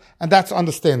Moisif, and that's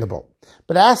understandable.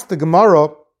 But ask the Gemara,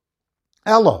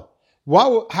 Ella,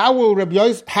 how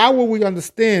will we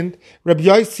understand Rabbi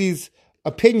Yossi's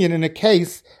opinion in a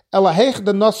case, in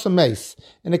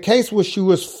a case where she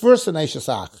was first an Eishes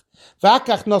Ach,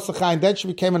 and then she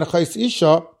became an Achais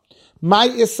Isha, my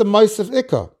Issa Moisif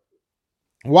Ikka.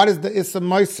 What is the Issa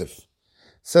Moisif?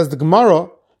 Says the Gemara,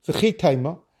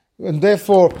 and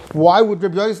therefore, why would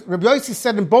Rabbi Yossi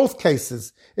said in both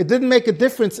cases, it didn't make a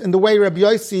difference in the way Rabbi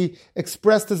Yossi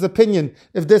expressed his opinion,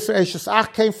 if this Eishes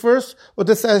Ach came first, or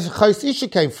this Chais Isha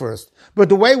came first. But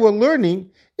the way we're learning,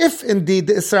 if indeed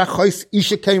the Isra Chais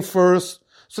Isha came first,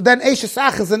 so then Eishes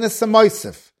Ach is an Issa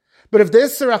Moisif. But if the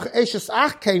Isra Eishes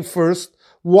Ach came first,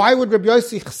 why would Rabbi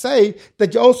Yossi say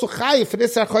that you also chayiv for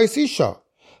Isra Chais Isha?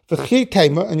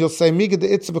 And you'll say, Miga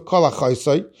de Itza B'kol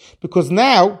HaChaisai, because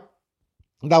now,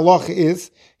 the halacha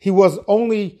is, he was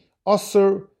only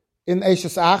Asr in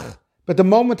Eishes Ach, but the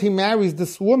moment he marries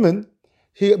this woman,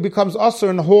 he becomes Asr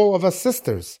in the hall of her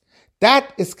sisters.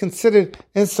 That is considered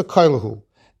Insa Kailahu.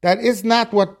 That is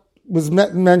not what was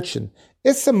mentioned.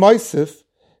 It's a Moisif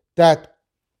that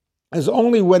is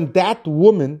only when that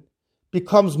woman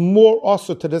becomes more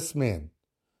Asr to this man.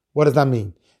 What does that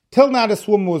mean? Till now this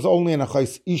woman was only in a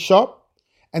Chais Isha,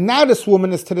 and now this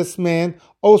woman is to this man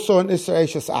also in Isra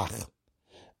Eishes Ach.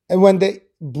 And when the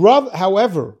brother,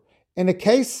 however, in a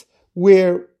case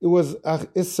where it was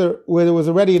where there was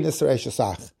already an Isser Eishes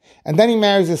Ach, and then he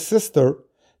marries his sister,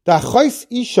 the Achais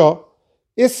Isha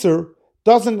Isser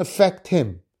doesn't affect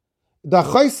him. The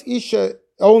Achais Isha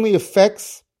only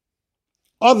affects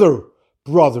other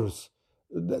brothers.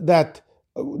 That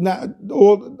Achais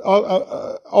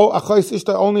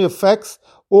Isha only affects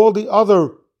all the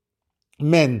other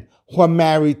men who are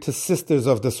married to sisters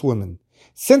of this woman.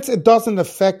 Since it doesn't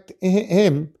affect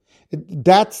him,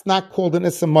 that's not called an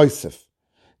Issa Moisef.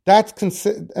 That's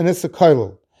considered an Issa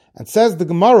Koilul. And says the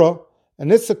Gemara,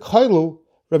 an Issa Koilul,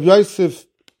 Rabbi Yosef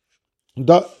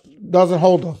doesn't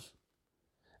hold of.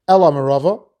 Ela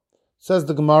Merava, says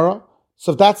the Gemara.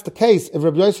 So if that's the case, if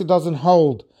Rabbi Yosef doesn't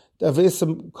hold of Issa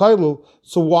Koilul,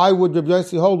 so why would Rabbi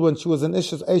Yosef hold when she was an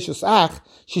Eishes Ach?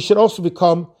 She should also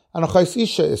become an Achais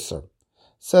Isha Isser.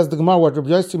 Says the Gemara, what Rabbi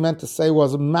Yossi meant to say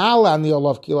was, Mal ani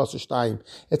olav kilas ushtayim.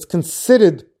 It's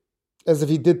considered as if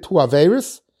he did two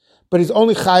averis, but he's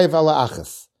only chayiv ala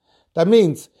achas. That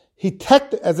means,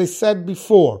 as I said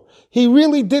before, he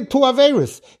really did two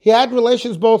averis. He had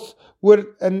relations both with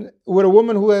a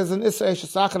woman who has an Isra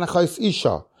Eshesach and a Chais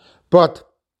Isha. But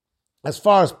as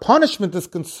far as punishment is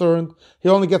concerned, he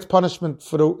only gets punishment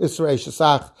for the Isra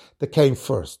Eshesach that came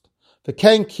first. It's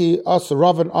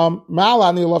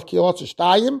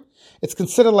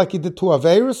considered like he did two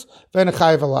averis,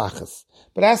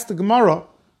 but ask the Gemara,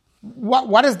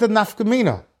 what is the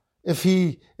nafkamina? If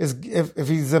he did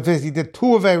two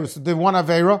averis, did one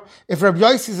avera, if Rabbi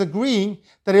Yossi is agreeing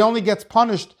that he only gets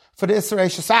punished for the Isra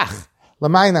Eshesach,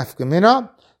 lamay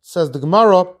nafkamina, says the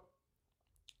Gemara,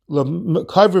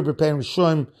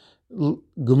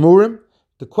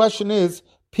 the question is,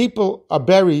 people are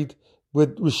buried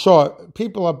with Rishah,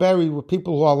 people are buried with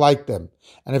people who are like them.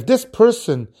 And if this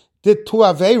person did two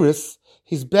Averis,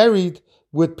 he's buried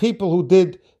with people who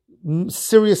did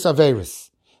serious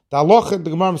Averis. The Halacha, the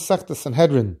Gemara Masechta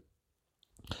Sanhedrin,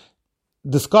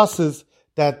 discusses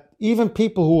that even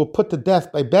people who were put to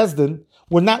death by Bezdin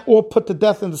were not all put to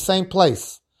death in the same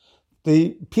place.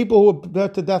 The people who were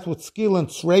put to death with Skil and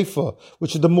Sreifa,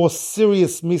 which is the more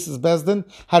serious Mises Bezdin,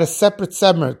 had a separate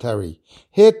cemetery.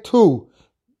 Here too,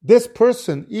 this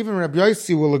person, even Rabbi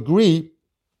Yossi will agree,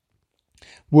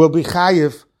 will be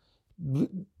chayiv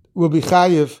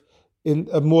in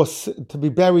a more, to be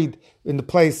buried in the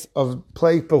place of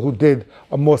people who did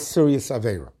a more serious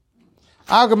avera.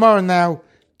 Our Gemara now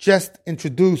just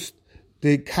introduced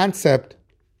the concept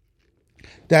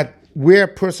that where a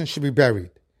person should be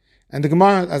buried. And the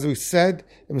Gemara, as we said,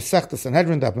 in Masechta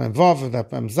Sanhedrin, Daf Mem Vav,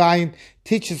 Daf Mem Zayin,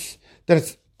 teaches that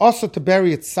it's also to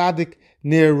bury a tzaddik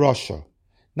near Rasha.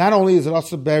 Not only is it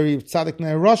also buried tzaddik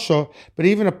near Rasha, but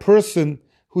even a person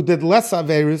who did less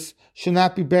averis should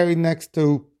not be buried next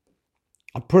to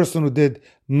a person who did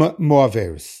more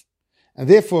averis. And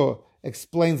therefore,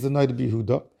 explains the Noda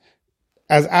B'Yehuda,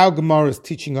 as our Gemara is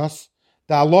teaching us,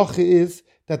 the halacha is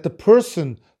that the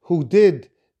person who did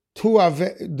these two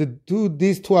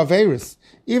averis,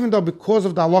 even though because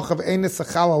of the halacha of Eines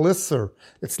Achal Al Isser,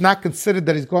 it's not considered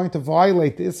that he's going to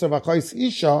violate the Isser of Achais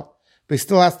Isha, but he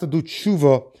still has to do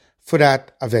tshuva for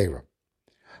that avera.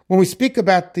 When we speak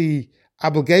about the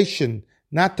obligation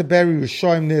not to bury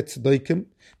Rishoim near Tzadikim,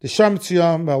 the Shem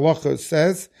Tziyam Halacha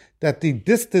says that the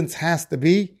distance has to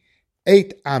be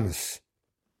 8 amas.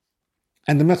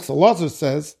 And the Mechzal Lazar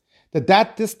says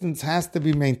that distance has to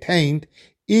be maintained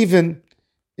even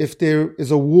if there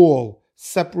is a wall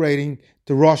separating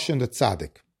the Rosh and the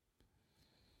Tzaddik.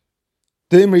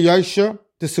 The Imre Yosha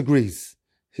disagrees.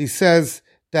 He says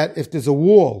that if there's a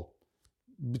wall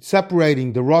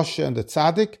separating the Rosh and the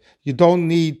Tzaddik, you don't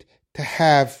need to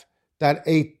have that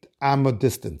 8 amma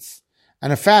distance.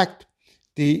 And in fact,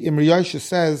 the Imre Yosha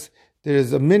says there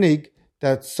is a minig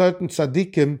that certain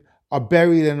tzaddikim are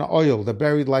buried in oil. They're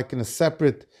buried like in a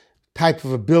separate type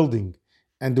of a building.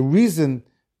 And the reason,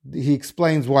 he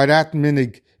explains why that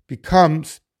minig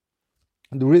becomes,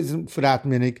 the reason for that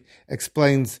minig,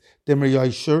 explains the Imre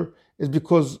Yosha, is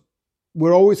because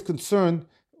we're always concerned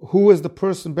who is the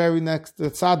person buried next to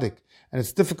the tzaddik. And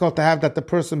it's difficult to have that the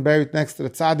person buried next to the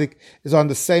tzaddik is on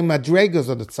the same madregas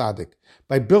of the tzaddik.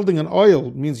 By building an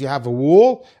oil means you have a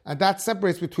wall, and that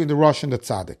separates between the Rosh and the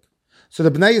tzaddik. So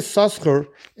the Bnei Yissaschar,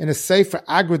 in a Sefer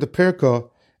Agra de Pirka,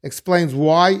 explains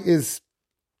why is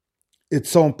it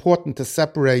so important to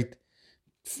separate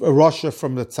a Rosh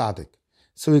from the tzaddik.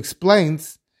 So he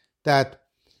explains that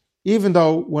even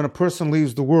though when a person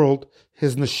leaves the world,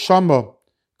 his neshama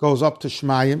goes up to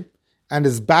Shmayim, and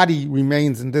his body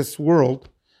remains in this world,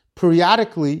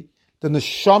 periodically the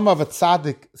neshama of a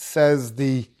tzaddik, says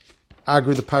the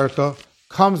Agri the Paraka,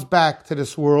 comes back to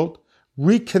this world,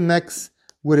 reconnects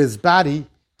with his body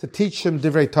to teach him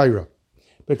Divrei Torah.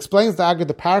 But explains the Agri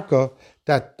the Paraka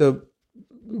that the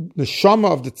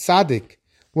neshama of the tzaddik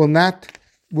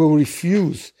will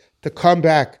refuse to come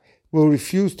back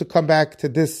to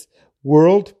this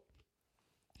world,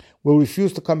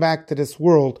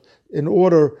 in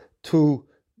order to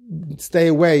stay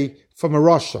away from a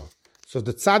Rasha. So if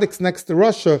the tzaddik's next to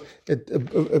Russia, it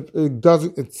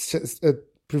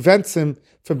prevents him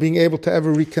from being able to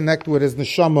ever reconnect with his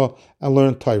neshama and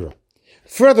learn Torah.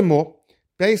 Furthermore,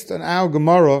 based on our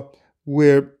Gemara,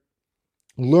 we're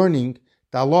learning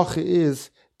the halacha is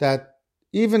that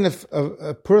even if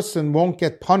a person won't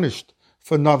get punished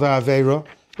for another aveira,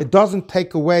 it doesn't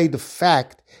take away the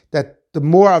fact that the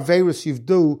more averas you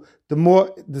do, the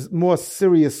more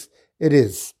serious it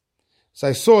is. So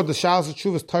I saw the Shalos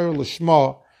Teshuvas Torah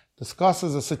Lishma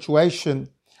discusses a situation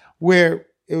where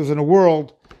it was in a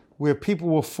world where people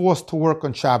were forced to work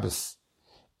on Shabbos.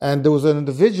 And there was an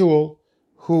individual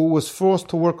who was forced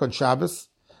to work on Shabbos,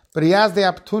 but he has the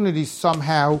opportunity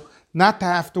somehow not to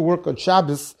have to work on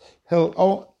Shabbos.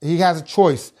 He has a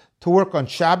choice to work on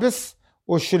Shabbos,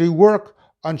 or should he work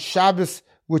on Shabbos,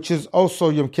 which is also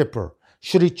Yom Kippur?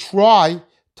 Should he try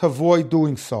to avoid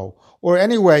doing so? Or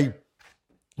anyway,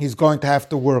 he's going to have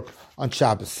to work on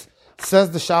Shabbos.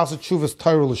 Says the Shalos Teshuvas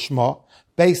Torah Lishma,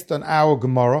 based on our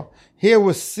Gemara. Here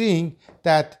we're seeing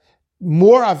that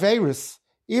more Averis,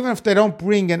 even if they don't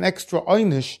bring an extra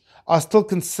Einish, are still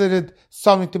considered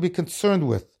something to be concerned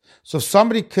with. So if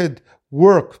somebody could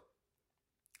work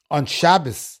on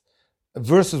Shabbos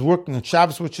versus working on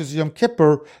Shabbos, which is Yom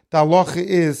Kippur, the halacha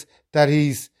is that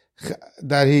he's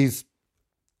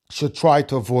should try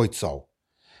to avoid so.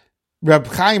 Reb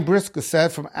Chaim Brisker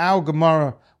said, from our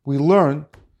Gemara, we learn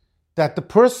that the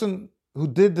person who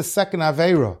did the second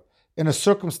Aveira in a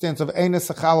circumstance of Eines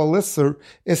Achal Lisser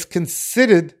is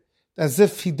considered as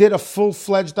if he did a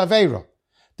full-fledged Aveira.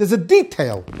 There's a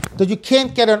detail that you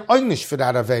can't get an Einish for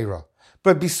that Aveira.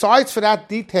 But besides for that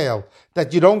detail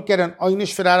that you don't get an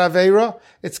Einish for that Aveira,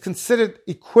 it's considered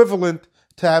equivalent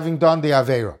to having done the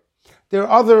Aveira. There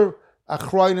are other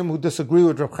Achroinim who disagree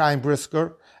with Reb Chaim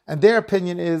Brisker, and their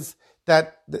opinion is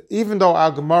that even though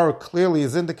our Gemara clearly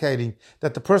is indicating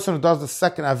that the person who does the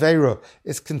second Aveira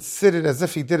is considered as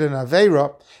if he did an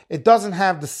Aveira, it doesn't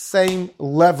have the same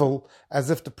level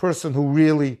as if the person who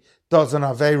really does an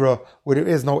Aveira where there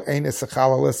is no Ein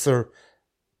Isachal Isser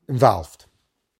involved.